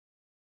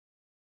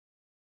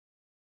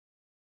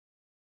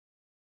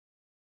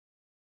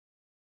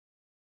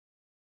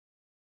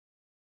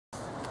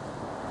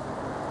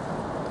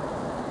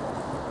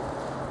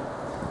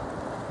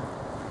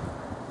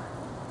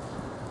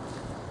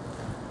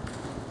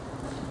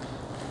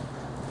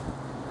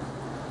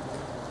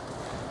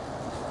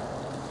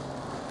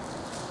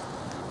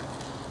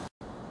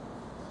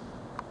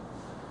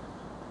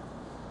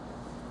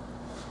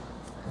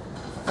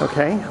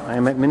Okay,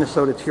 I'm at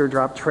Minnesota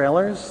Teardrop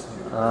Trailers.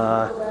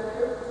 I'm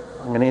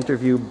going to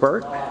interview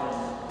Bert,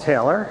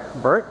 Taylor.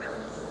 Bert,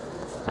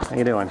 how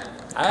you doing?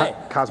 Hi.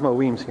 Cosmo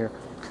Weems here.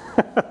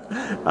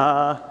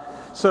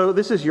 So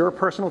this is your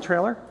personal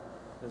trailer?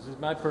 This is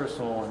my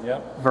personal one,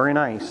 yep. Very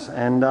nice.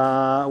 And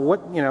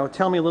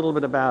tell me a little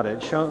bit about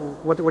it.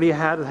 What do you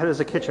have? How does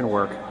the kitchen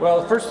work?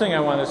 Well, the first thing I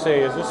want to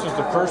say is this is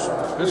the first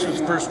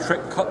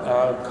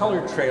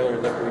colored trailer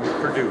that we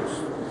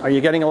produced. Are you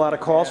getting a lot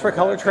of calls for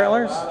colored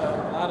trailers?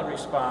 A lot of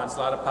response, a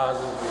lot of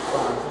positive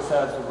response. This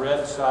has the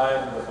red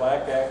side, the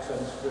black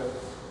accent strip,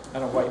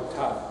 and a white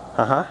top.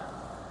 Uh-huh.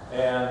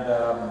 And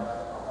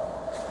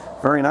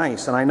very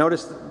nice. And I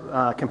noticed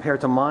compared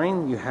to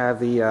mine, you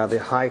have the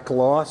high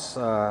gloss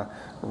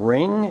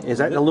ring. Is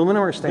that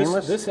aluminum or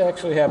stainless? This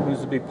actually happens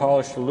to be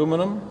polished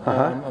aluminum,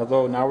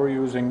 although now we're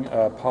using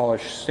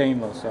polished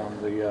stainless on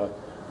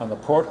the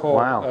porthole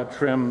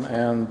trim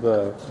and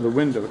the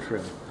window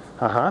trim.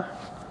 Uh-huh.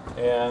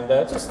 And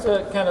that just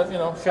kind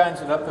of,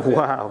 shines it up a bit.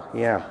 Wow,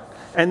 yeah.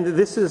 And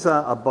this is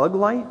a bug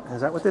light? Is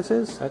that what this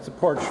is? That's a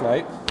porch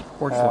light.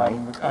 Porch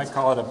light. I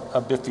call it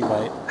a biffy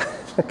light.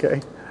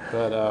 Okay.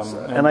 But,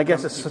 and I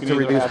guess it's to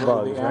reduce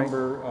bugs, the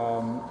amber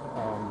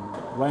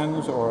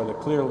lens or the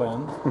clear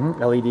lens.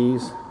 Mm-hmm.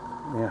 LEDs.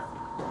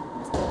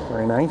 Yeah.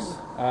 Very nice.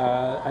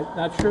 I'm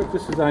not sure if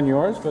this is on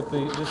yours, but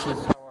this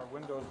is how our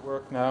windows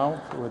work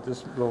now with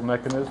this little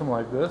mechanism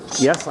like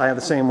this. Yes, I have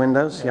the same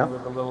windows. Yeah.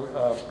 With a little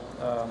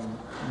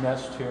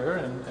nest here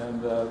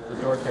and the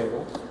door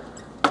tables.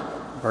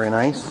 Very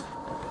nice.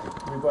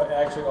 We've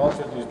actually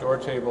altered these door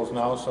tables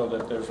now so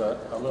that there's a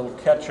little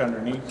catch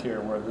underneath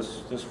here where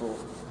this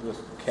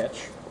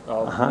catch.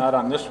 Not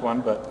on this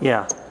one, but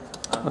yeah.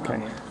 On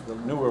the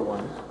newer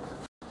ones.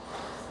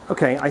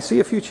 Okay, I see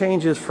a few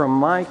changes from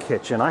my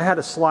kitchen. I had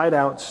a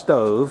slide-out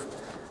stove.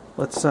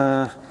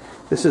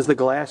 This is the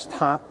glass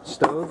top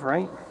stove,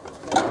 right?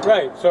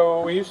 Right.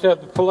 So we used to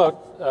have the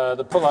pull-out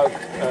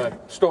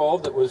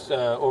stove that was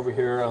over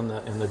here in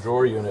the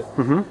drawer unit,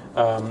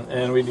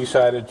 and we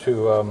decided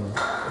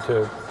to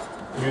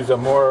use a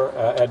more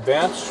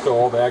advanced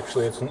stove.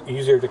 Actually, it's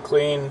easier to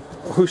clean.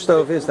 Whose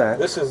stove is that?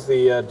 This is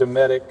the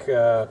Dometic.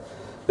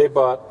 They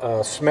bought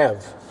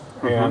Smev,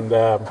 and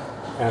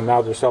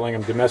now they're selling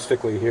them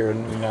domestically here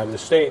in the United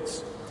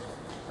States.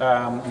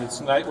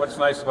 What's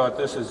nice about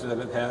this is that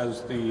it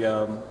has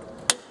the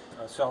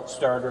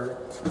self-starter.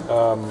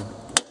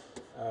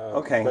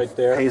 Right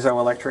there.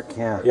 Piezoelectric,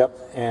 yeah. Yep,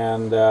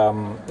 and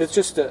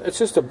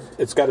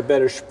it's got a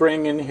better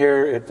spring in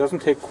here. It doesn't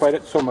take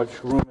quite so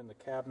much room in the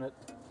cabinet.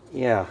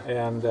 Yeah.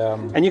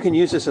 And you can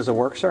use this as a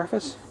work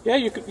surface? Yeah,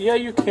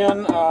 you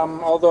can.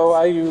 Although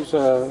I use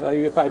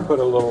I put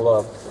a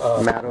little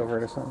mat over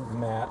it or something.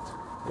 Mat.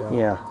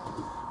 Yeah.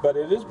 But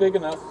it is big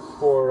enough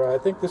for. I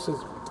think this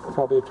is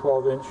probably a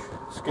 12-inch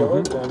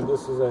skillet, and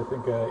this is I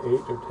think 8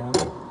 or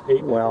 10.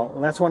 8. Well,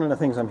 that's one of the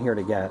things I'm here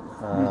to get.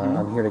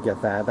 I'm here to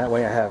get that. That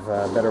way I have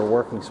better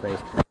working space.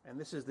 And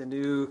this is the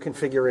new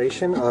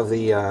configuration of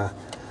the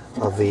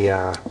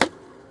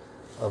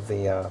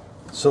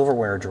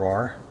silverware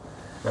drawer.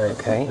 Right.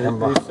 Okay.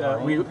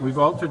 We've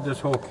altered this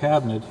whole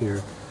cabinet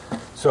here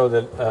so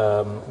that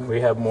we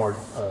have more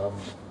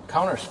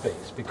counter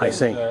space.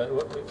 Because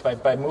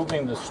by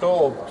moving the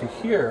stove to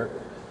here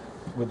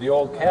with the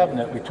old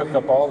cabinet, we took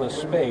up all this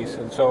space,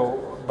 and so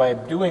by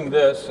doing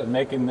this and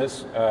making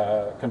this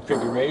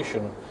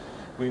configuration,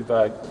 we've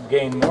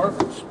gained more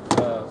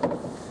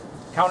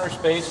counter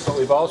space, but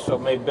we've also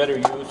made better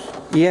use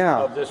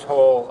of this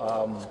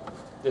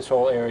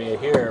whole area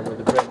here with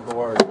the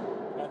breadboard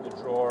and the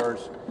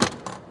drawers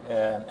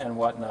and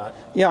whatnot.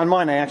 Yeah, on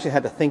mine I actually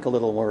had to think a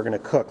little when we were going to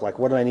cook, like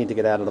what do I need to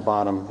get out of the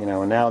bottom,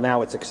 and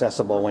now it's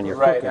accessible when you're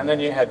cooking. Right, and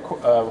then you had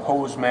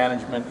hose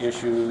management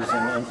issues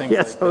and things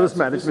like that. Yes, hose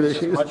management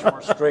issues. Much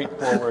more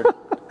straightforward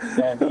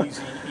and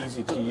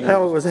easy to use.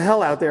 Hell, it was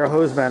hell out there.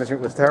 Hose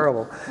management was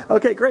terrible.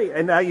 Okay, great.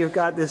 And now you've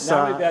got this.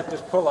 Now we've got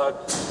this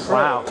pull-out tray.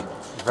 Wow,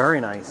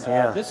 very nice.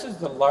 Yeah. This is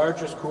the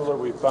largest cooler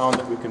we found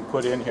that we can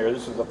put in here.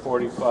 This is a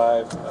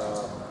 45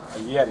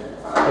 Yeti.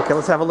 Okay,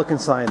 let's have a look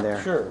inside there.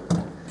 Sure.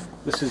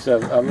 This is a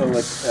little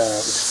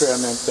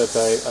experiment that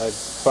I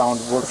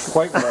found works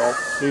quite well.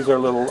 These are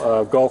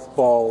little golf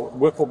ball,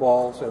 wiffle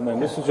balls, and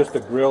then this is just a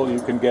grill you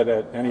can get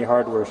at any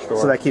hardware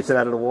store. So that keeps it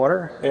out of the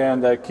water?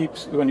 And that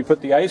keeps, when you put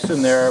the ice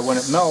in there, when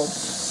it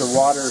melts, the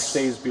water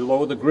stays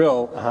below the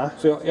grill,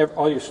 so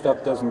all your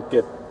stuff doesn't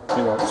get,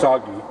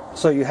 soggy.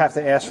 So you have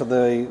to ask for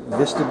the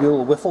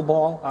Vistabule wiffle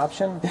ball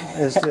option?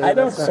 I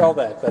don't sell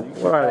that, but you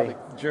can probably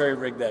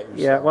jerry-rig that yourself.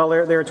 Yeah, well,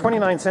 they're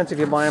 29 cents if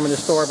you buy them in the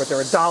store, but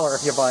they're $1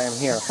 if you buy them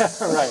here.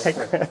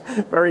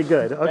 Right. Very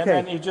good. Okay. And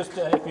then you just,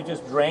 if you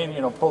just drain,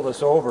 pull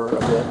this over a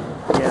bit,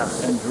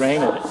 and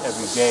drain it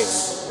every day,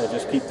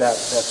 just keep that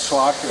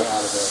slosher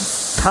out of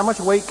there. How much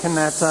weight can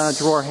that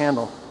drawer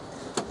handle?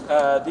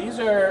 These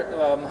are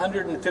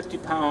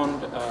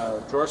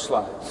 150-pound drawer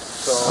slides.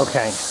 So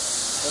okay.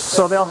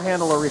 So they'll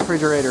handle a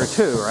refrigerator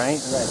too, right?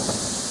 Right.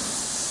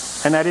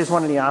 And that is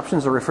one of the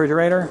options, a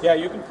refrigerator? Yeah,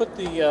 you can put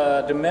the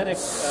Dometic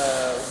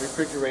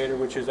refrigerator,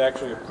 which is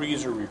actually a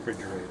freezer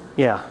refrigerator.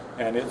 Yeah.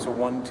 And it's a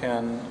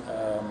 110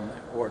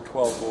 or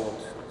 12 volt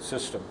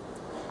system.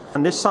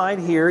 On this side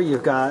here,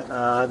 you've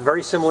got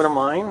very similar to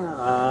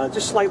mine,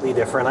 just slightly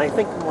different. I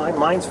think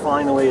mine's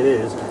fine the way it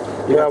is.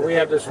 Yeah, we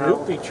have this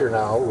new feature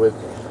now with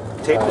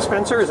tape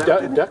dispenser. Is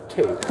that duct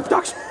tape?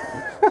 Duct.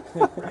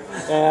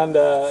 and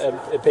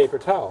a paper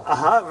towel.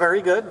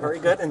 Very good, very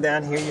good. And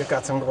down here you've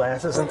got some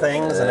glasses and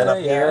things, and then up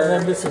here. And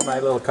then this is my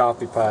little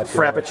coffee pot.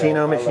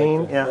 Frappuccino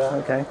machine.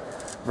 Like okay.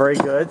 Very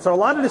good. So a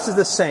lot of this is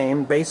the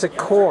same, basic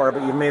core,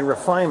 but you've made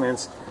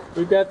refinements.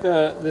 We've got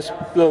this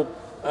little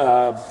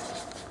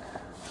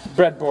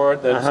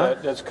breadboard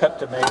that's cut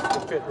to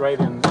fit right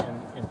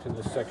into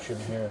this section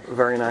here.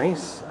 Very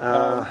nice.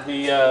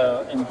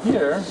 In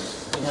here,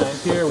 behind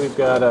here, we've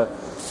got a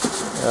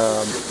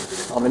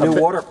new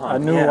water pump. A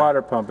new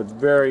water pump. It's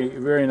very,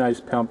 very nice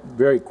pump.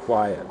 Very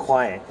quiet.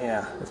 Quiet,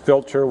 yeah. A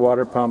filter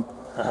water pump.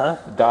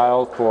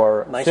 Dial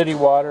for city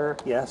water.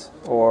 Yes.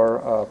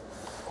 Or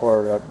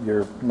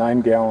your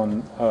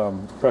 9-gallon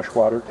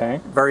freshwater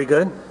tank. Very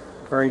good.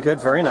 Very good.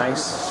 Very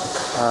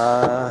nice.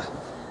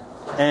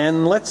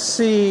 And let's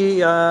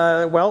see.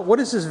 Well, what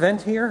is this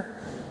vent here?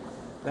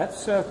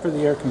 That's for the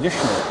air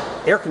conditioner.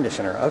 Air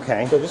conditioner.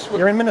 Okay. So this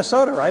You're in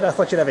Minnesota, right? I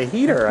thought you'd have a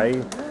heater.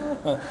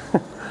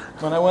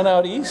 When I went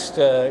out east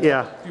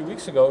a few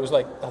weeks ago, it was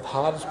like the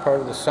hottest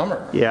part of the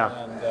summer. Yeah.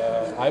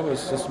 And I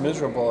was just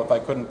miserable if I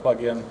couldn't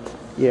plug in.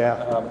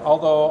 Yeah.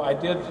 Although I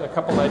did a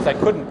couple nights I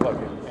couldn't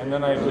plug in, and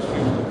then I just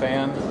used the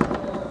fan,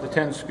 the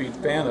 10-speed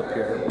fan up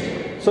here.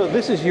 So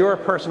this is your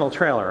personal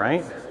trailer,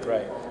 right?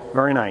 Right.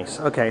 Very nice.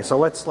 Okay, so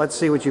let's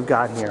see what you've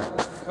got here.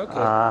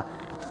 Okay.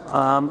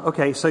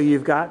 Okay, so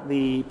you've got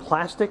the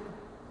plastic.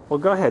 Well,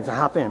 go ahead,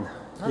 hop in.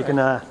 You can.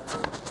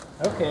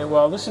 Okay.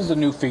 Well, this is a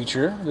new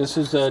feature. This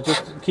is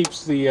just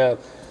keeps the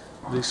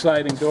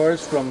sliding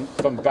doors from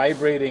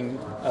vibrating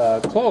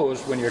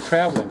closed when you're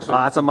traveling. So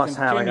that's a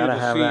must-have. I gotta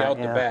have that. Out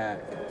the back.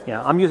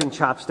 Yeah, I'm using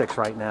chopsticks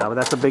right now, but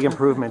that's a big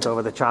improvement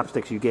over the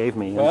chopsticks you gave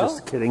me. I'm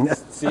just kidding.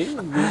 See?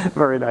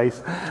 Very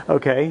nice.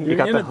 Okay, you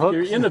got the hooks.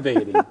 You're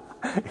innovating.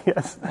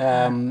 Yes.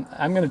 I'm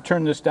going to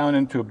turn this down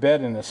into a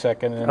bed in a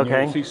second, and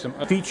you'll see some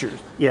features.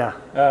 Yeah.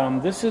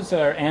 This is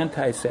our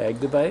anti-sag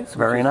device.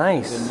 Very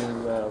nice. The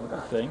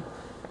new thing.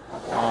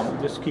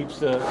 This keeps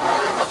the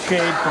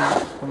shade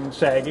from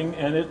sagging,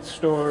 and it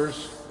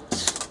stores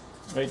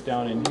right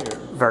down in here.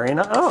 Very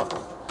nice. Oh.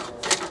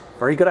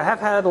 Very good. I have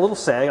had a little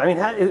sag. I mean,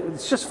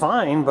 it's just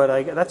fine,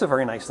 but that's a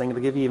very nice thing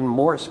to give you even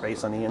more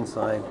space on the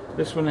inside.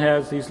 This one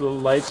has these little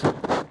lights. I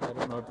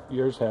don't know if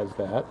yours has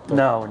that.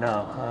 No.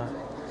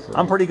 So.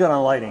 I'm pretty good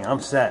on lighting. I'm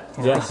set.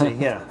 Yeah. See,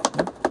 yeah.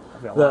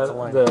 I've got lots of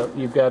lighting.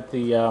 You've got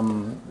the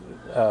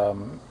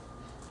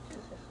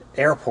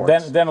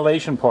airports.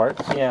 Ventilation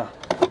ports. Yeah.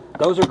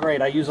 Those are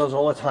great. I use those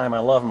all the time. I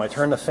love them. I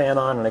turn the fan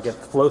on and I get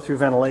flow-through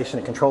ventilation.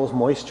 It controls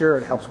moisture.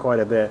 It helps quite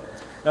a bit.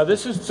 Now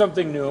this is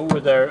something new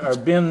with our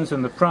bins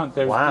in the front.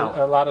 There's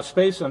a lot of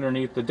space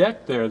underneath the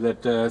deck there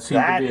that seem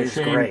to be a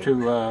shame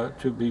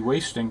to be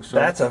wasting. So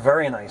that's a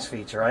very nice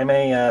feature. I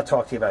may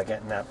talk to you about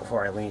getting that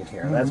before I leave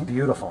here. That's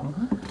beautiful.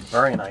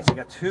 Very nice. You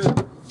got two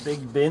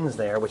big bins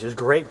there, which is a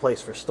great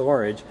place for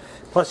storage.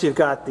 Plus you've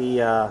got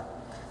the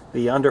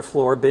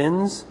underfloor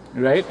bins.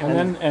 Right,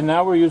 and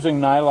now we're using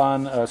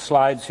nylon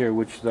slides here,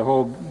 which the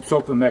whole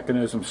sofa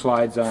mechanism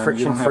slides on.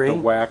 Friction you don't free. Have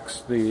to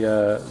wax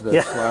the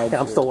slides. Yeah,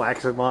 I'm still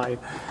waxing mine.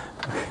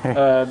 Okay.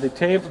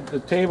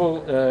 The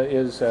table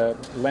is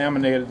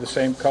laminated the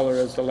same color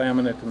as the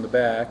laminate in the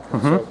back.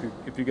 So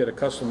if you get a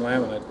custom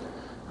laminate,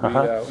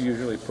 we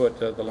usually put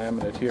the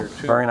laminate here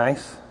too. Very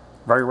nice.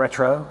 Very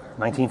retro,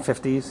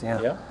 1950s.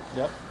 Yeah.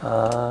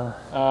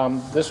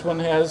 Yep. This one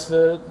has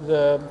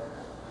the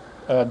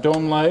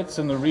dome lights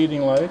and the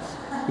reading lights.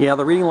 Yeah,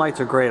 the reading lights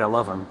are great. I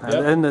love them. Yep.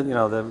 And the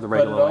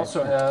regular lights.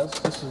 But it also has,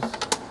 this is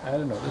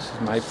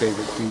my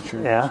favorite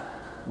feature. Yeah.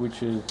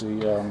 Which is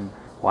the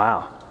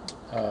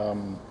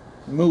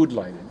mood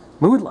lighting.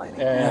 Mood lighting.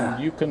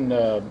 And you can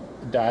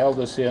dial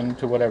this in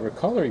to whatever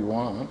color you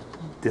want.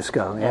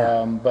 Disco,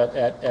 yeah. But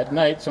at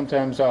night,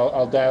 sometimes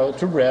I'll dial it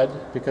to red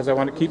because I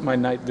want to keep my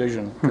night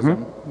vision because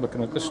I'm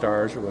looking at the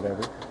stars or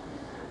whatever.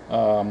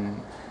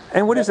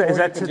 And what is that? Is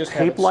that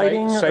tape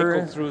lighting?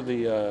 Cycle through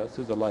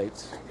the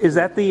lights. Is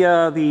that the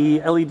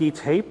LED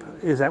tape?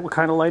 Is that what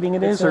kind of lighting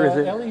it is, or is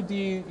it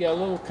LED? Yeah, a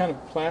little kind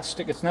of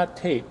plastic. It's not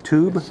tape.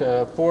 Tube. It's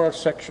 4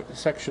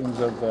 sections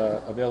of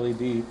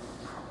LED,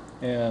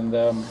 and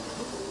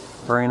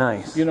very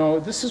nice. You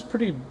know, this is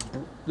pretty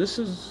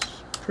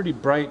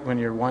bright when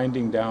you're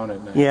winding down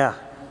at night. Yeah.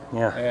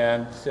 Yeah.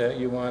 And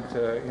you want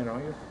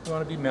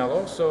to be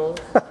mellow, so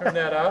turn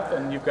that off,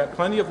 and you've got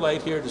plenty of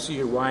light here to see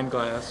your wine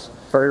glass.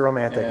 Very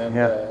romantic. And,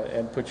 yeah.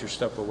 And put your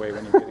stuff away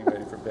when you're getting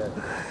ready for bed.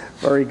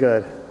 Very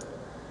good.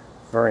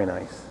 Very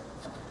nice.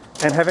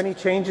 And have any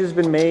changes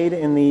been made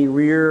in the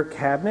rear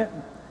cabinet?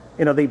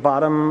 You know,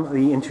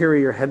 the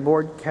interior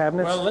headboard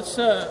cabinets. Well,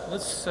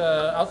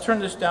 I'll turn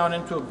this down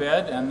into a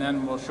bed, and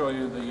then we'll show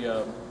you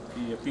the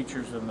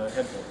features in the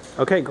headboard.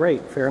 Okay,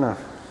 great. Fair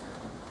enough.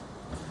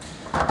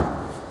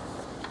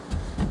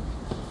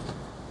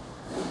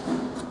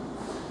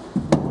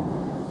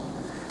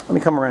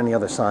 me come around the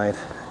other side.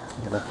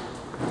 You know.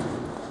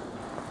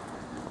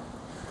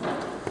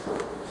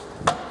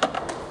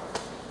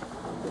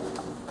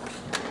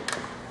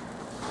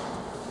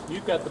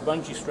 You've got the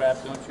bungee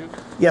strap, don't you?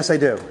 Yes, I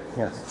do.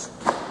 Yes.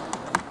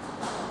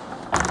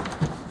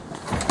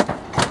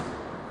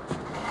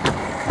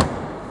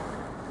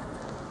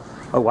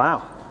 Oh,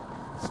 wow.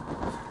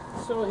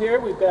 So here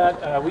we've got,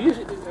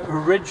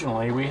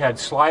 originally we had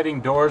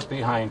sliding doors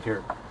behind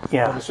here.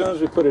 Yeah. But as soon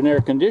as we put an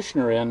air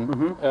conditioner in,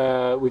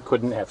 we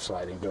couldn't have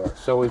sliding doors.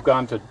 So we've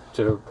gone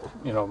to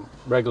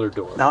regular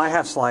doors. Now I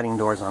have sliding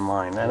doors on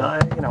mine, and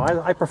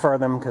I prefer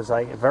them because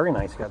very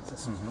nice. You got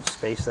this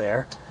space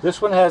there. This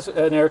one has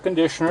an air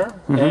conditioner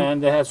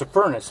and it has a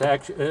furnace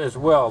as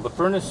well. The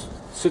furnace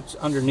sits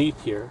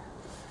underneath here,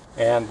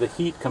 and the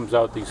heat comes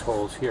out these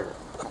holes here.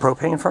 A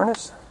propane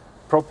furnace?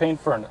 Propane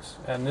furnace,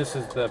 and this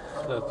is the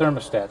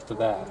thermostat for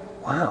that.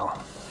 Wow.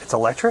 It's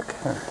electric?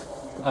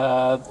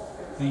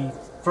 The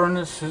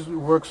furnace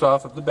works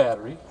off of the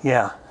battery.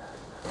 Yeah.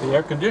 The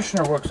air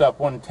conditioner works off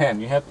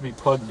 110. You have to be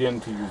plugged in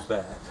to use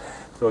that.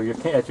 So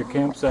at your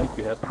campsite,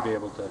 you have to be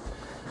able to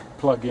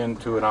plug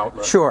into an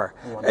outlet. Sure.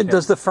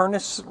 Does the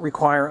furnace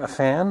require a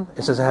fan?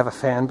 Does it have a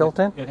fan built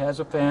in? It has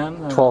a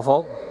fan. 12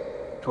 volt?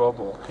 12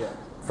 volt, yeah.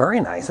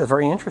 Very nice. That's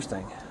very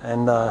interesting.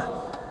 And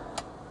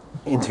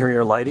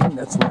interior lighting,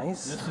 that's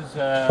nice. This is,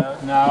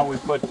 now we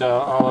put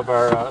all of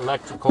our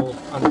electrical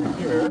under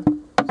here.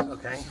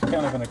 Okay. It's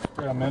kind of an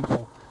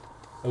experimental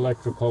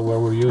electrical where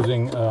we're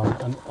using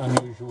an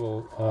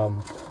unusual,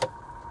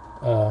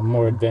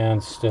 more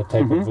advanced type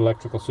of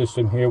electrical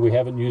system here. We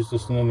haven't used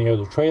this in any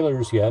other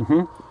trailers yet.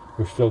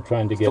 We're still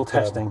trying to get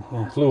testing,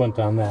 fluent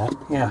on that.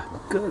 Yeah,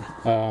 good.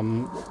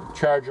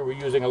 Charger,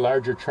 we're using a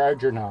larger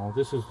charger now.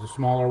 This is the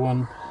smaller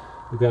one.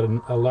 We've got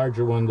a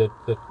larger one that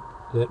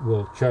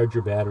will charge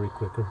your battery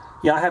quicker.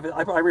 Yeah,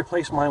 I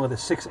replaced mine with a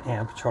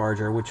 6-amp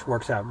charger, which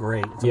works out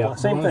great.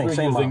 It's same thing, we're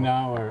same using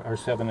model. now are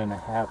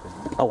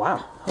 7.5. Oh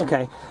wow.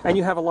 Okay. And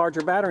you have a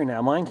larger battery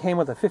now. Mine came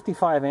with a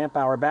 55 amp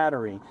hour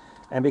battery,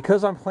 and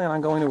because I'm planning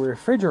on going to a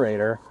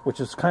refrigerator,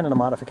 which is kind of the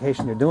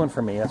modification you're doing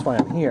for me, that's why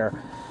I'm here.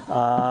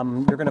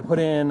 You're going to put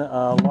in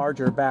a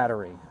larger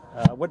battery.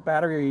 What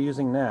battery are you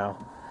using now?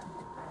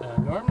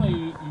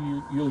 Normally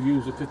you'll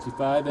use a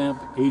 55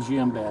 amp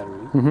AGM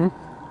battery.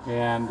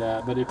 And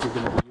but if you're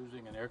going to be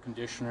using an air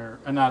conditioner,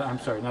 not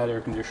air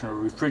conditioner,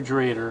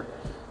 refrigerator,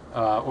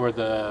 or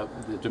the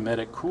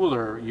Dometic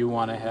cooler, you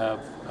want to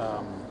have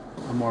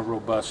a more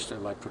robust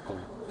electrical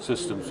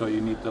system. So you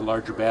need the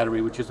larger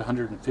battery, which is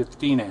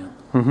 115 amp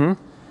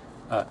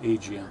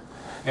AGM.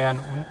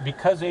 And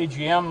because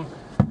AGM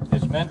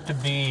is meant to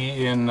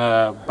be in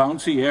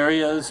bouncy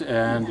areas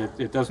and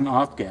it doesn't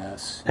off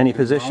gas. Any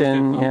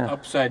position,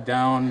 upside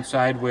down,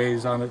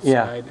 sideways, on its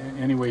side,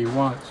 any way you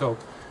want. So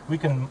we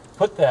can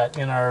put that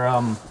in our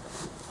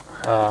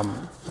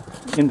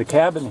in the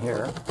cabin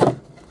here,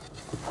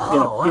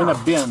 in a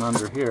bin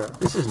under here.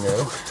 This is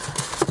new.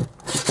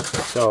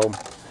 So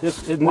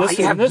in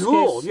this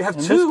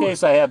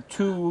case, I have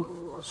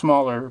two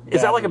smaller batteries.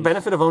 Is that like a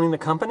benefit of owning the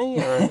company?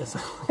 Or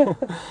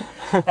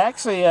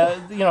Actually,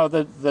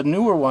 the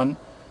newer one,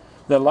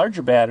 the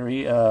larger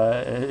battery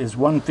is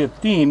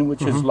 115,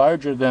 which is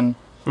larger than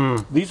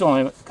these.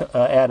 Only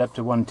add up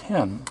to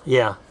 110.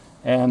 Yeah.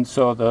 And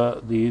so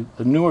the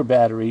newer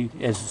battery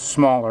is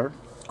smaller,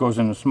 goes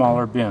in a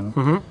smaller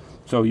bin.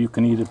 So you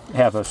can either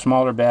have a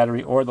smaller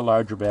battery or the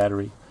larger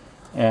battery,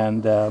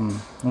 and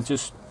it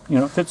just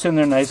fits in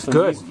there nicely.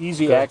 Good.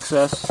 Easy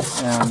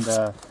access,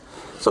 and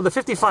so the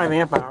 55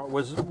 amp hour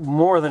was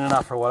more than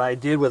enough for what I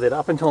did with it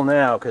up until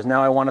now, because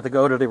now I wanted to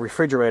go to the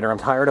refrigerator. I'm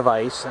tired of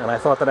ice, and I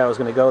thought that I was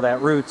going to go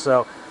that route,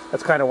 so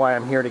that's kind of why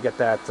I'm here to get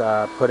that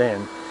put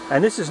in.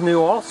 And this is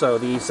new also.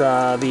 These we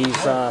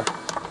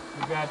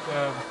got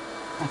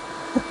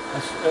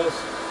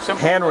a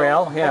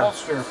handrail,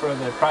 holster for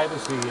the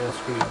privacy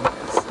screen.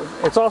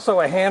 It's also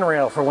a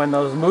handrail for when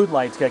those mood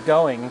lights get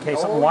going, in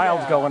case something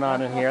wild's going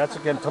on in here. That's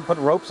again to put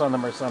ropes on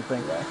them or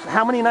something.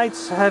 How many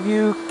nights have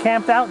you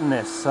camped out in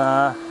this?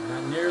 Not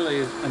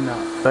nearly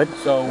enough. Good.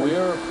 So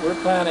we're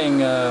planning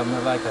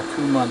like a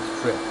 2-month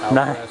trip out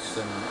west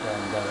and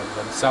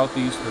the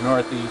southeast, the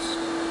northeast,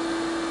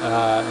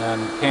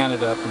 and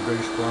Canada up in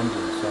British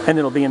Columbia. So. And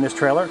it'll be in this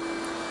trailer?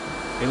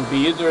 It'll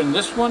be either in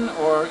this one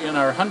or in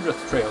our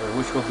 100th trailer,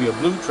 which will be a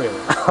blue trailer.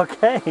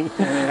 Okay. And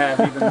it'll have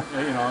even,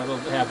 it'll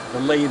have the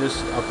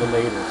latest of the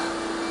latest.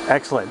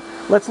 Excellent.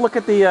 Let's look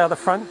at the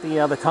front,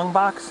 the tongue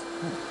box.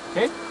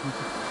 Okay.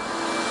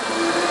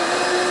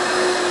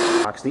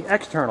 The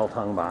external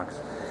tongue box.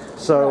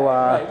 So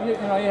right. You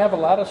have a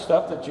lot of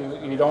stuff that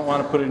you don't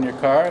want to put in your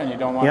car and you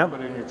don't want to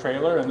put in your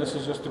trailer, and this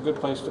is just a good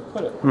place to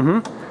put it.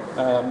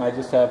 I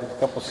just have a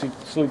couple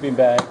sleeping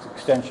bags,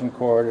 extension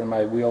cord, and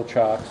my wheel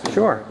chocks.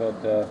 Sure.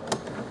 But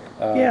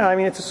yeah, I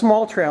mean it's a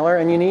small trailer,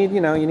 and you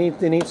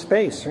need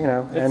space,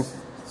 and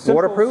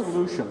waterproof.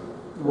 Solution.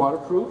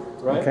 Waterproof,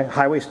 right? Okay.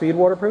 Highway speed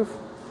waterproof.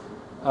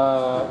 You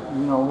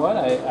know what?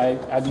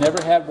 I've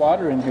never had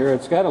water in here.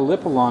 It's got a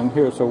lip along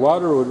here, so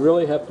water would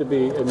really have to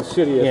be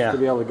insidious to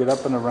be able to get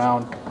up and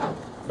around.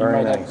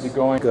 Very might nice. have to be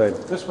going. Good.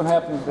 This one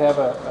happens to have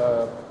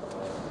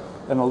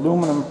an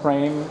aluminum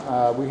frame.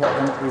 We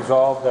haven't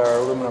resolved our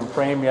aluminum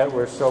frame yet.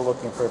 We're still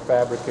looking for a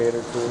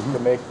fabricator to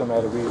make them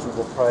at a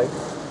reasonable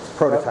price.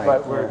 Prototype.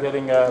 But we're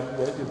getting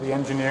the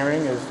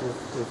engineering is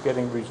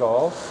getting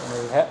resolved,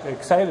 and we're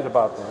excited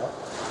about that.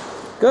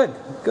 Good,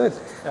 good.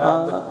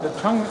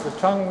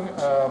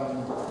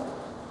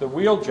 The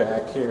wheel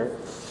jack here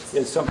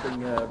is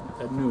something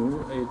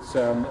new. It's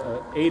an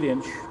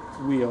 8-inch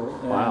wheel,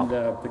 and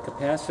the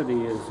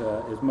capacity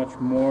is much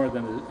more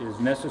than is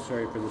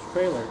necessary for this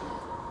trailer.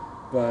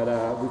 But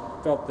we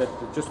felt that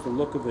just the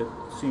look of it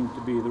seemed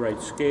to be the right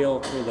scale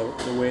for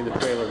the way the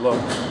trailer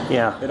looks.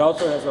 Yeah. It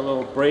also has a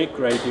little brake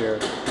right here,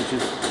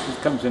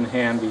 which comes in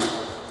handy.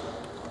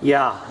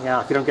 Yeah,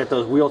 yeah. If you don't get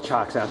those wheel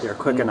chocks out there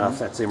quick enough,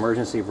 that's the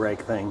emergency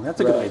brake thing. That's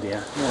a good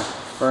idea. Yeah.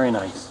 Very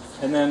nice.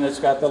 And then it's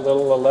got the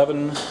little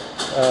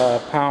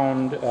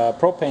 11-pound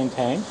propane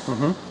tank.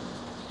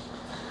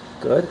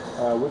 Good.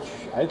 Which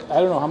I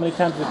don't know, how many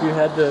times have you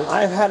had to?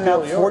 I've had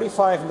about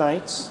 45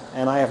 nights,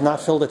 and I have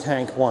not filled a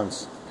tank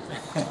once.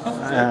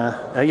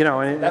 You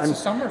know, that's a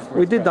summer's worth.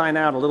 We did dine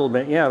out a little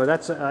bit, yeah, but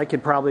that's I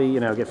could probably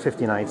get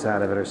 50 nights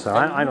out of it or so.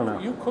 I don't know.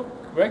 You cook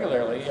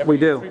regularly. We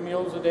do. 3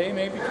 meals a day,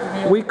 maybe 2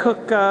 meals. We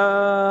cook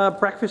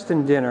breakfast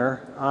and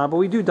dinner, but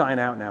we do dine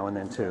out now and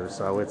then too.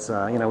 So it's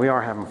we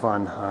are having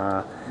fun.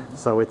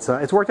 So it's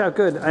worked out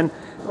good. And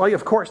well,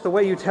 of course, the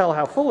way you tell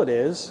how full it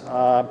is,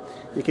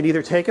 you can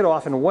either take it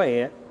off and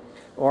weigh it,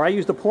 or I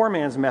use the poor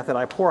man's method.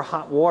 I pour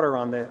hot water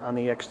on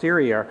the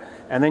exterior,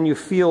 and then you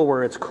feel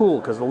where it's cool,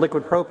 because the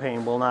liquid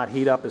propane will not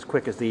heat up as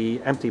quick as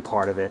the empty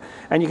part of it.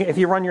 And if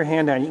you run your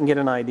hand down, you can get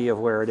an idea of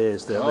where it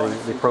is, the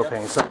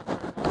propane. So,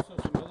 also,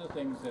 some other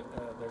things that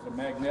there's a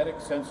magnetic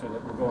sensor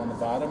that will go on the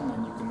bottom,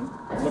 and you can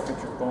look at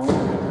your phone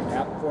and have an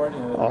app for it,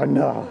 and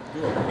it'll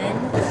do a ping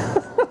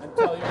and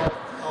tell you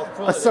how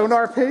full it is. A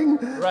sonar ping?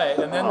 Right,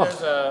 and then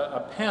there's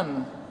a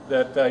pen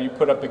that you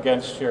put up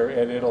against here,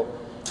 and you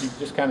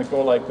just kind of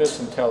go like this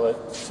until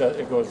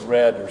it goes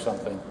red or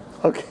something.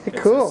 Okay,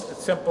 cool. It's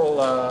a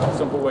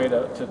simple way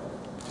to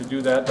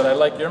do that, but I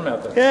like your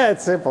method. Yeah,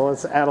 it's simple.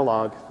 It's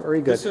analog. Very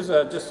good. This is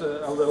just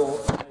a nice little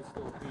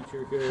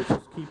feature here. It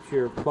just keeps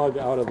your plug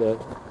out of the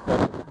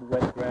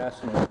wet grass.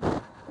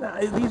 Now,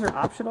 these are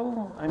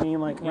optional? I mean,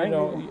 like, right?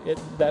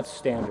 That's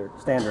standard.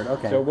 Standard,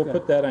 okay. So we'll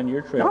put that on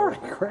your trailer. All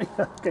right, great.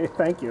 Okay,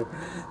 thank you.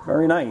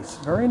 Very nice.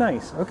 Very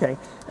nice. Okay.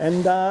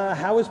 And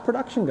how is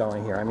production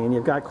going here? I mean,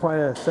 you've got quite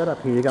a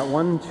setup here. You got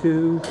 1,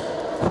 2,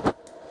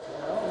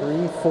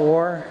 3,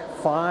 4,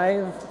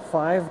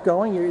 5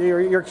 going.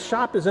 Your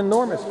shop is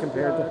enormous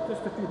compared to...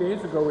 Just a few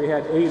days ago, we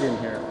had 8 in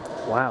here.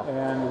 Wow.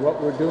 And what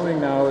we're doing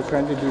now is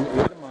trying to do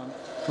 8 a month.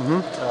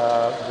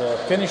 The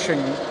finishing,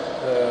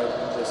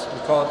 we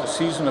call it the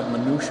season of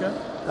minutia,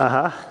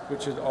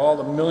 which is all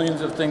the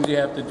millions of things you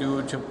have to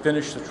do to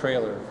finish the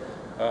trailer.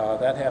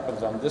 That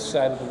happens on this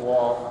side of the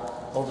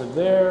wall. Over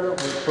there,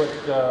 we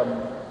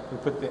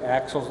put the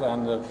axles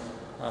on the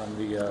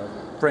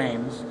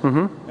frames,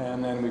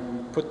 and then we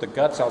put the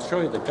guts. I'll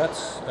show you the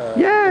guts.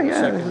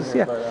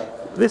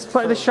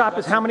 This shop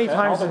is how many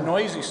times? All the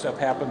noisy stuff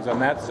happens on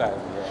that side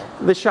of the wall.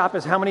 This shop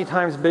is how many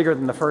times bigger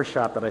than the first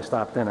shop that I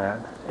stopped in at?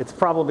 It's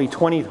probably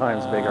 20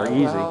 times bigger,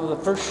 easy. Well,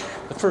 the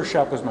first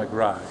shop was my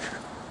garage.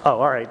 Oh,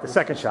 all right. The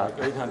second shop.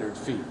 Like 800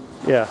 feet.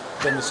 Yeah.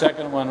 Then the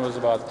second one was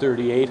about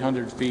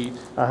 3,800 feet.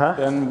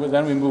 Then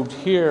we moved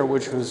here,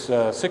 which was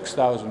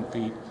 6,000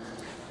 feet.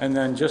 And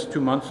then just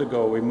 2 months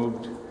ago,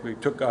 we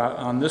took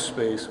on this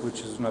space,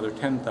 which is another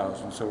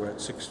 10,000, so we're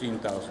at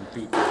 16,000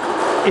 feet.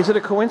 Is it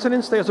a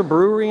coincidence there's a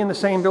brewery in the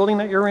same building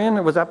that you're in?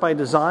 Or was that by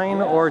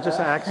design or just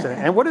an accident?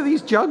 And what are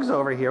these jugs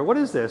over here? What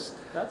is this?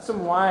 That's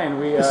some wine.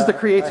 This is the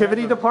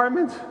creativity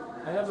department?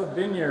 I have a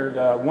vineyard,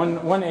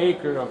 1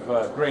 acre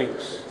of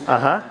grapes.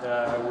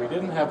 We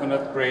didn't have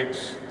enough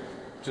grapes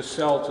to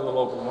sell to the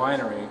local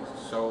winery,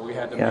 so we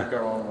had to make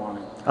our own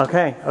wine.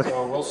 Okay.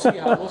 So we'll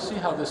see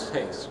how this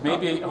tastes.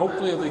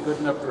 Hopefully it'll be good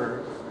enough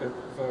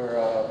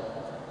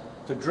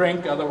to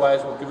drink.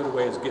 Otherwise, we'll give it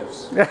away as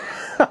gifts.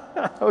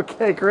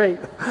 Okay, great.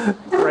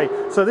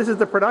 So this is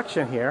the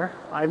production here.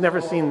 I've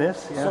never seen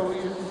this. Yeah. So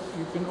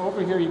you can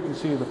over here. You can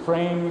see the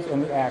frames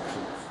and the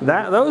axles.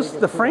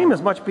 The frame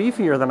is much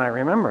beefier than I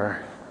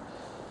remember.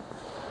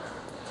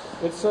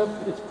 It's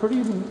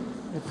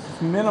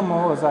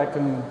minimal as I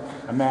can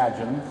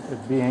imagine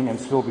it being, and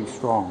still be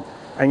strong.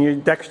 And your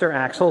Dexter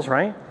axles,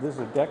 right? This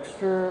is a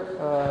Dexter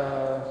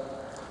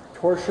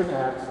torsion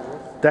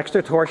axle.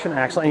 Dexter torsion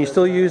axle, and you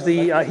still use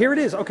the. Here it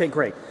is. Okay,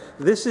 great.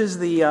 This is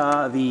the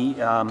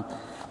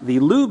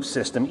lube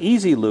system,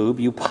 Easy Lube.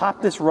 You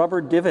pop this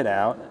rubber divot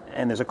out,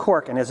 and there's a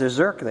cork, and there's a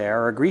zerk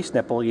there, or a grease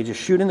nipple. You just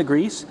shoot in the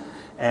grease,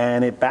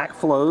 and it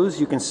backflows.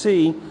 You can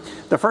see,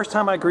 the first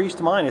time I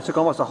greased mine, it took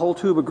almost a whole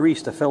tube of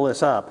grease to fill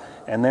this up,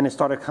 and then it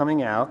started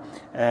coming out.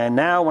 And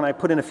now when I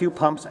put in a few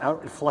pumps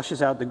out, it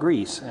flushes out the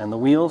grease. And the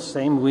wheels,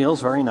 same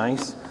wheels, very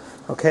nice.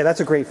 Okay,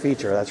 that's a great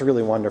feature. That's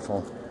really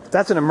wonderful.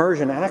 That's an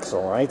immersion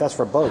axle, right? That's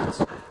for boats.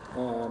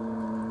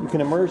 You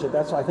can immerse it.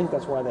 I think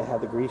that's why they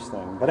have the grease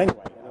thing. But anyway,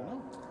 I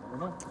don't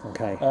know.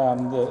 Okay.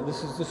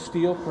 This is the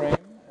steel frame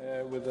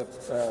with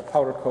a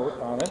powder coat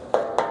on it.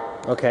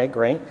 Okay,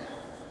 great.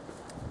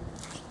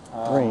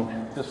 Great.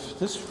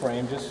 This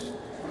frame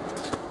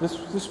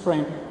this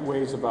frame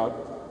weighs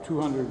about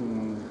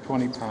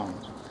 220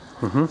 pounds.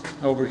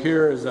 Mm-hmm. Over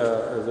here is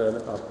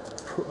a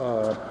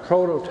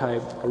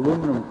prototype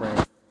aluminum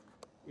frame.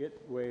 It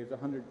weighs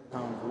 100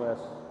 pounds less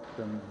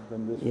than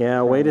this.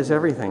 Yeah, weight is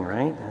everything,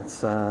 right?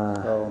 It's that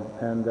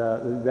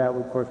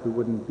of course we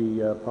wouldn't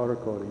be powder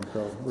coating.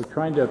 So we're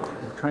trying to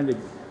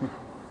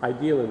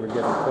ideally we're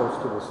getting close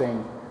to the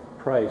same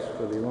price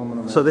for the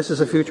aluminum. So this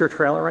is a future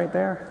trailer right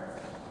there?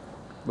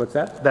 What's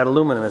that? That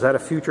aluminum, is that a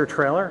future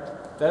trailer?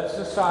 That's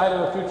the side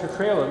of a future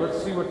trailer.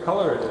 Let's see what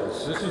color it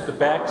is. This is the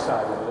back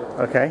side of it.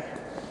 Okay.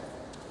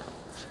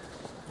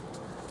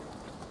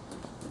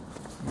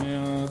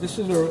 This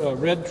is a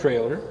red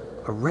trailer.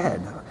 A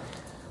red?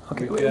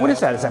 Okay, what is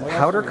that? Is that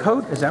powder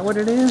coat? Is that what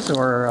it is,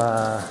 or?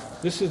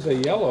 This is a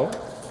yellow,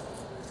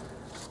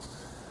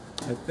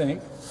 I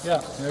think.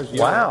 Yeah, there's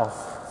yellow. Wow.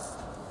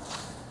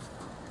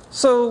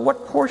 So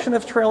what portion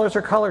of trailers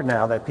are colored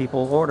now that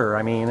people order?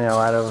 I mean,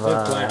 out of...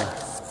 black.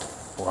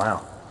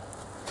 Wow.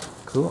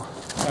 Cool.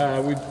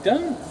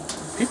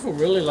 People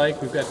really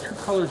we've got two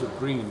colors of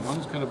green.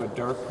 One's kind of a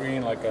dark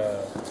green, like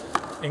a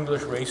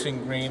English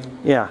racing green.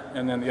 Yeah.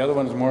 And then the other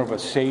one's more of a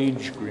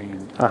sage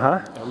green.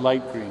 Uh-huh. A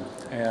light green.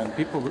 And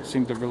people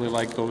seem to really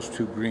like those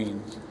two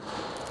greens.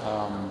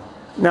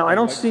 Now, I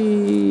don't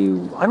see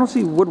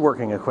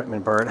woodworking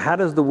equipment, Bert. How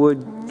does the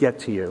wood get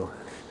to you?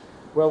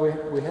 Well,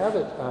 we have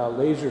it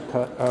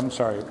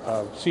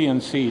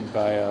CNC'd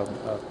by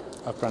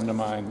a friend of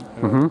mine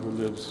who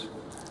lives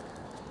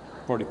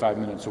 45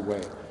 minutes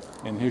away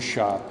in his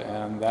shop,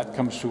 and that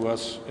comes to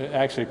us.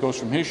 Actually, it goes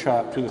from his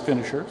shop to the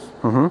finishers,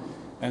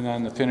 and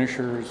then the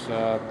finishers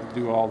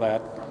do all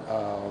that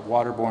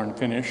waterborne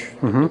finish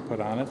that they put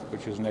on it,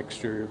 which is an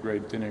exterior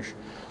grade finish.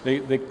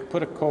 They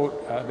put a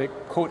coat. They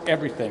coat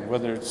everything,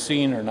 whether it's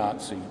seen or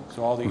not seen.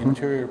 So all the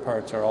interior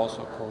parts are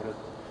also coated.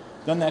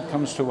 Then that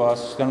comes to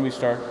us. Then we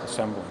start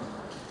assembling.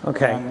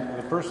 Okay. And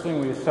the first thing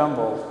we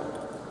assemble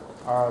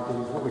are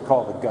what we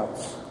call the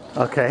guts.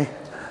 Okay.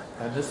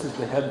 And this is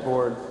the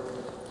headboard.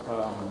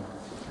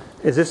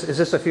 Is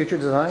this a future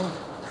design?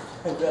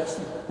 That's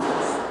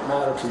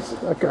not a piece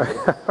of Okay.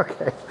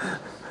 Okay.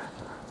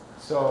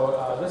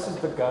 So this is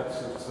the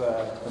guts. It's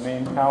the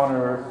main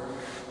counter,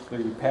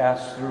 the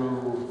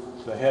pass-through,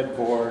 the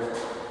headboard.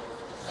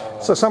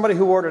 So somebody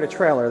who ordered a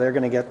trailer, they're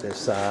going to get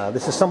this.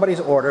 This is somebody's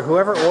order.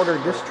 Whoever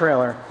ordered this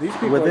trailer, these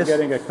people are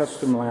getting a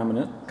custom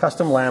laminate.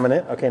 Custom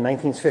laminate. Okay,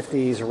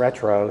 1950s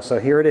retro. So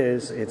here it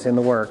is. It's in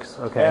the works.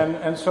 Okay.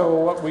 And so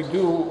what we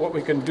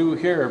can do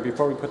here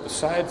before we put the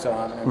sides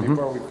on, and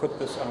before we put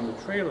this on the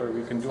trailer,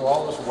 we can do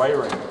all this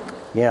wiring.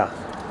 Yeah.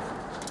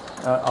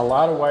 A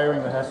lot of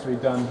wiring that has to be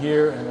done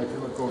here, and if you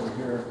look over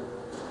here,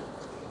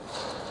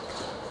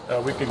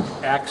 we can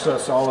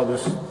access all of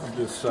this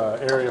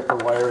area for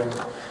wiring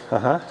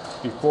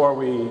before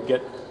we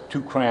get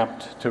too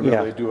cramped to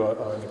really do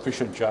an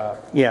efficient job.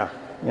 Yeah,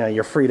 yeah,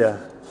 you're free to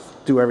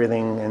do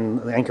everything and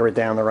anchor it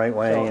down the right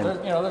way. So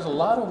there's a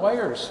lot of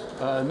wires,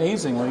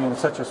 amazingly, in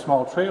such a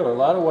small trailer. A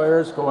lot of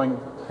wires going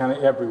kind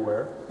of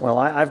everywhere. Well,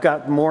 I've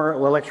got more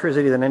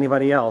electricity than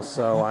anybody else,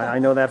 so I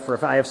know that for a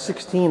fact. I have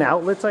 16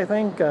 outlets, I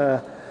think,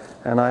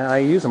 and I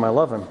use them. I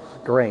love them.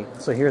 Great.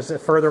 So here's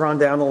further on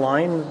down the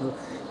line.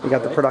 We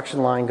got the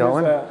production line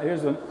going.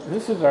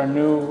 This is our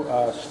new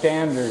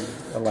standard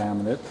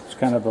laminate. It's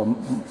kind of a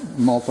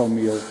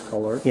multi-meal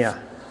color. Yeah.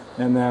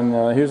 And then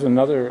here's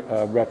another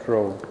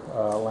retro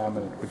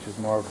laminate, which is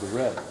more of the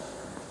red.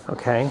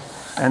 Okay.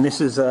 And this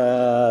is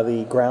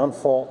the ground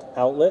fault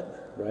outlet.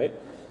 Right.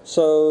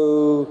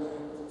 So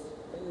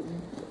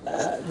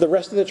the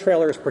rest of the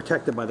trailer is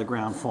protected by the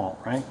ground fault,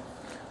 right?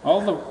 All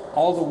the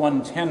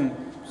 110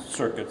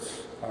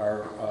 circuits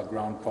are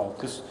ground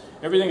fault.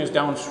 Everything is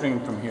downstream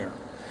from here.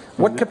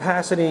 What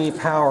capacity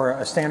power,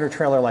 a standard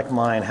trailer like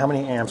mine, how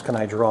many amps can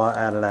I draw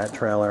out of that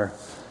trailer?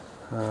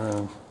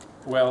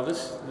 Well,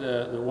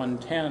 the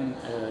 110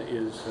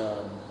 is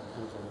a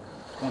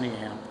 20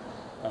 amp.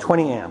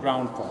 20 amp.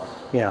 Ground fault.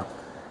 Yeah.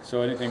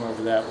 So anything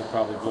over that would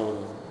probably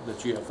blow the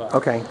GFI.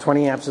 Okay,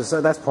 20 amps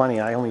that's plenty.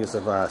 I only use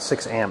a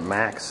 6 amp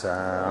max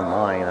on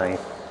mine. I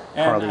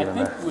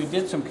think we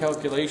did some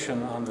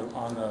calculation on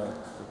the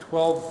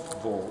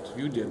 12 volt.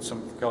 You did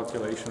some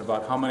calculation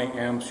about how many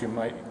amps you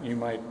might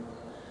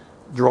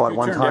draw at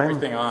one time. Turned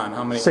everything on.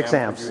 How many 6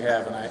 amps you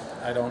have, and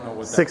I don't know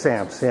what that 6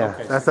 amps, yeah.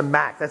 Okay. That's the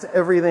max. That's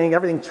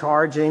everything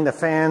charging, the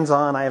fan's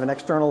on. I have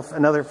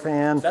another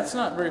fan. That's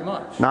not very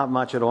much. Not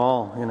much at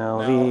all.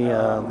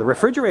 The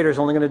refrigerator is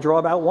only going to draw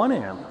about 1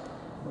 amp.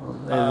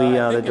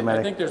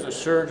 I think there's a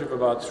surge of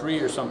about 3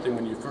 or something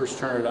when you first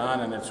turn it on,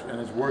 and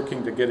it's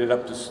working to get it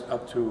up to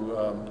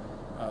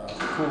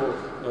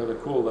the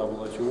cool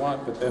level that you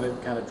want, but then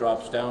it kind of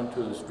drops down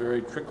to this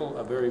very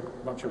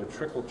much of a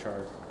trickle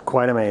charge.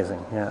 Quite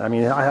amazing. Yeah, I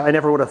mean, I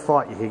never would have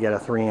thought you could get a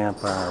 3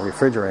 amp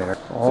refrigerator.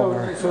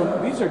 So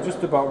these are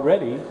just about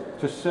ready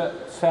to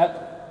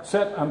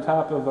set on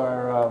top of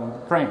our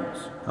frames.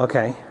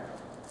 Okay.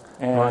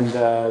 And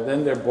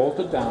then they're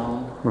bolted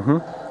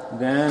down.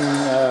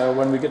 Then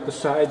when we get the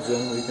sides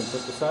in, we can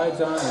put the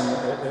sides on,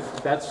 and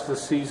that's the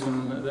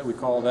season that we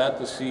call that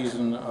the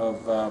season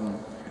of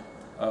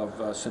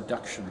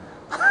seduction,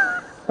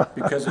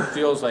 because it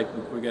feels like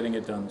we're getting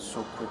it done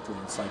so quickly.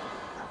 It's like,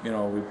 you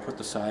know, we put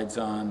the sides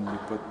on,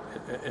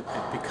 it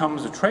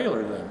becomes a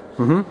trailer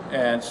then,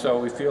 and so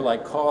we feel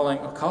like calling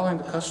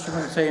the customer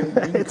and saying, you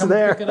can come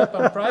pick it up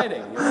on Friday.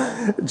 You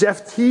know?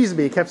 Jeff teased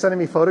me, kept sending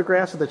me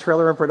photographs of the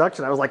trailer in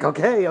production. I was like,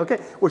 okay,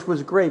 which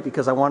was great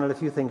because I wanted a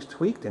few things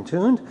tweaked and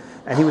tuned,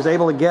 and he was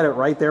able to get it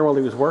right there while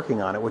he was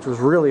working on it, which was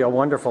really a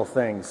wonderful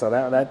thing. So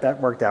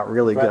that worked out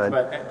really good.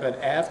 But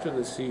after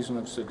the season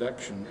of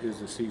seduction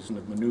is the season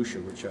of minutia,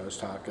 which I was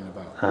talking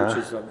about, which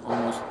is an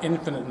almost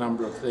infinite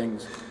number of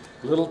things.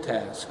 Little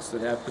tasks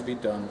that have to be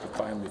done to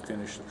finally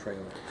finish the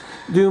trailer.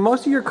 Do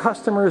most of your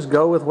customers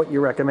go with what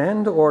you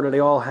recommend, or do they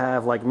all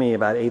have, like me,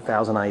 about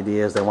 8,000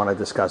 ideas they want to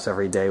discuss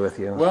every day with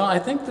you? Well, I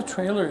think the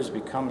trailer is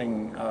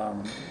becoming,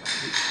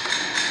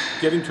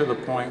 getting to the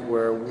point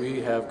where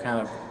we have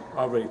kind of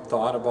already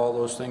thought of all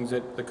those things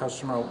that the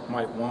customer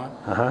might want.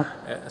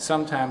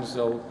 Sometimes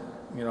they'll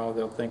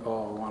think,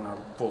 oh, I want a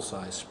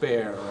full-size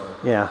spare, or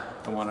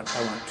I want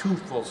 2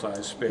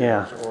 full-size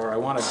spares, or I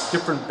want a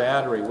different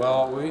battery.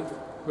 Well,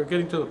 we're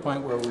getting to the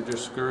point where we're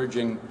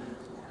discouraging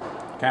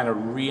kind of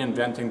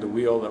reinventing the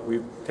wheel that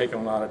we've taken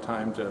a lot of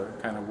time to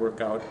kind of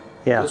work out.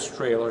 This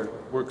trailer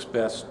works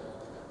best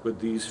with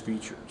these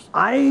features.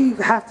 I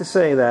have to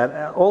say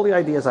that all the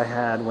ideas I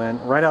had went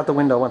right out the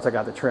window once I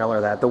got the trailer.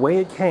 That the way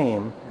it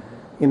came,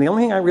 and the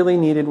only thing I really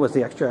needed was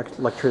the extra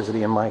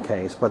electricity in my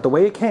case, but the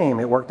way it came,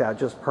 it worked out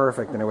just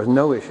perfect, and there was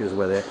no issues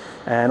with it.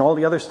 And all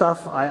the other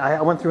stuff,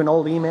 I went through an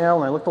old email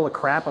and I looked at all the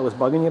crap I was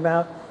bugging you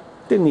about.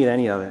 Didn't need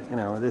any of it, you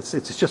know. It's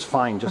just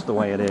fine, just the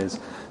way it is.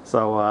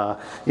 So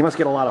you must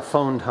get a lot of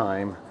phone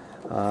time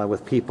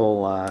with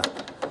people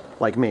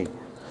like me.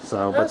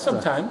 So, but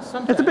sometimes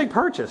it's a big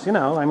purchase, you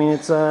know. I mean,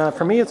 it's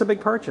for me, it's a big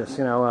purchase,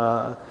 you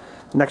know.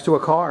 Next to a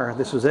car,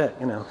 this was it,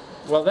 you know.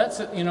 Well, that's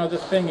the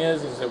thing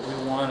is that we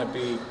want to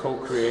be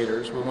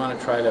co-creators. We want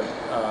to try to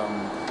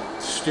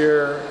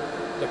steer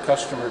the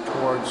customer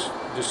towards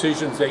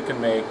decisions they can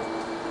make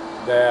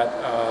that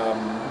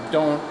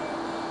don't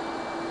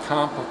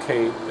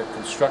complicate the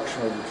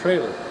construction of the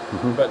trailer,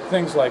 but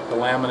things like the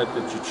laminate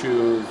that you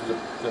choose, the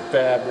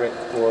fabric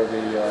for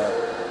the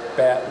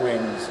bat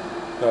wings,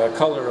 the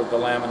color of the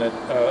laminate,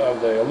 of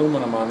the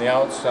aluminum on the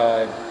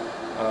outside.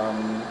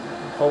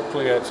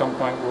 Hopefully at some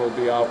point we'll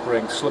be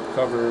offering slip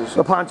covers.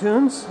 The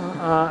pontoons?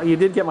 You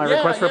did get my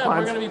request for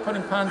pontoons. Yeah, we're going to be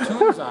putting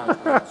pontoons on it.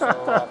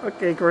 So,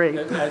 okay, great.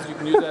 As you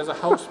can use it as a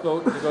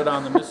houseboat to go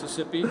down the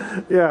Mississippi.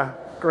 Yeah,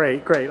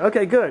 great.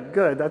 Okay,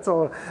 good. That's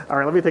all. All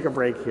right, let me take a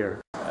break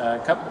here. A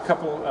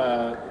couple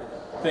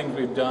things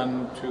we've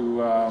done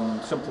to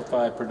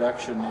simplify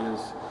production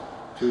is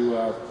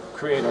to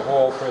create a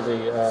hole for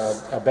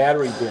the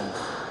battery bin.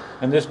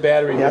 And this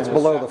battery bin is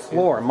below the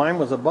floor. Mine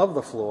was above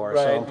the floor,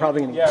 right. So I'm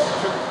probably going to... Yeah,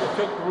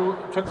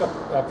 it took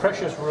a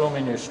precious room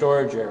in your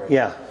storage area.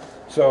 Yeah.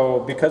 So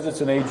because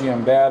it's an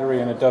AGM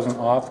battery and it doesn't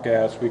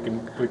off-gas, we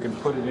can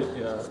put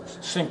it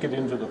sink it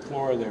into the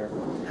floor there.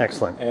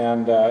 Excellent.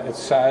 And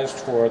it's sized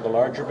for the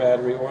larger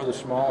battery or the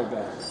smaller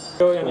battery.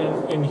 So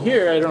in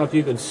here, I don't know if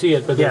you can see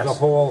it, but there's a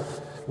hole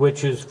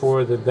which is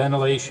for the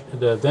ventilation,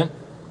 the vent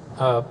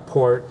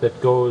port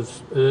that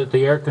goes, the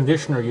air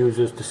conditioner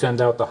uses to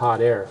send out the hot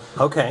air.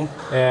 Okay.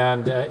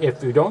 And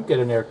if you don't get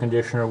an air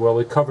conditioner, well,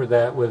 we cover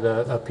that with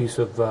a piece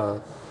of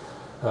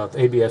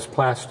ABS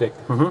plastic,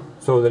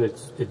 so that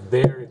it's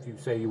there if you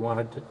say you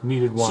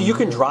needed one. So you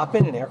can drop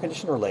in an air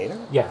conditioner later?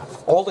 Yeah.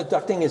 All the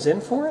ducting is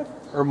in for it?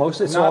 Or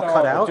most of it's all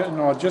cut out?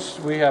 No, just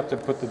we have to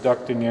put the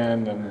ducting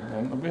in,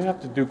 and we have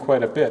to do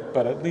quite a bit,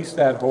 but at least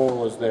that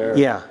hole is there.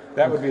 Yeah.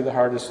 That would be the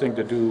hardest thing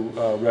to do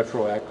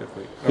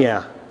retroactively.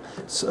 Yeah.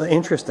 So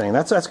interesting.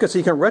 That's good. So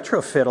you can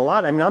retrofit a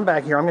lot. I mean, I'm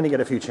back here. I'm going to get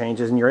a few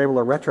changes, and you're able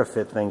to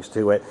retrofit things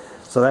to it.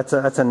 So that's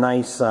a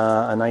nice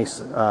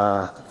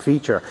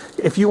feature.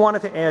 If you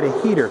wanted to add a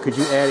heater, could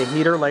you add a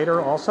heater later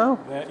also?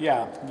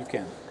 Yeah, you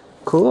can.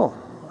 Cool.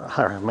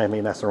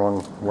 Maybe that's the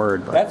wrong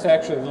word. But that's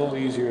actually a little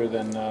easier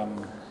than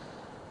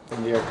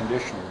the air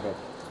conditioner. But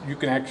you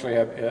can actually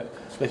have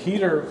the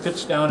heater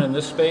fits down in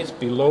this space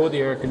below the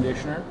air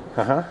conditioner.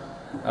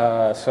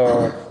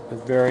 So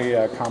it's very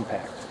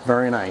compact.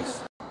 Very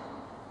nice.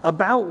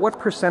 About what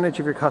percentage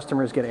of your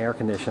customers get air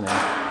conditioning?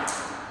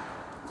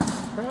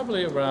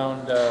 Probably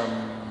around,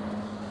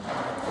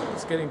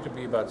 it's getting to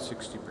be about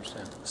 60%.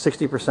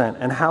 60%.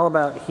 And how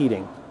about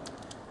heating?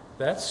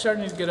 That's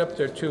starting to get up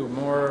there too.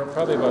 More,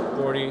 probably about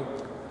 40%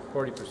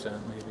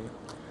 maybe.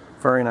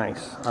 Very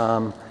nice.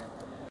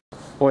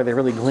 Boy, they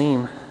really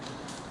gleam.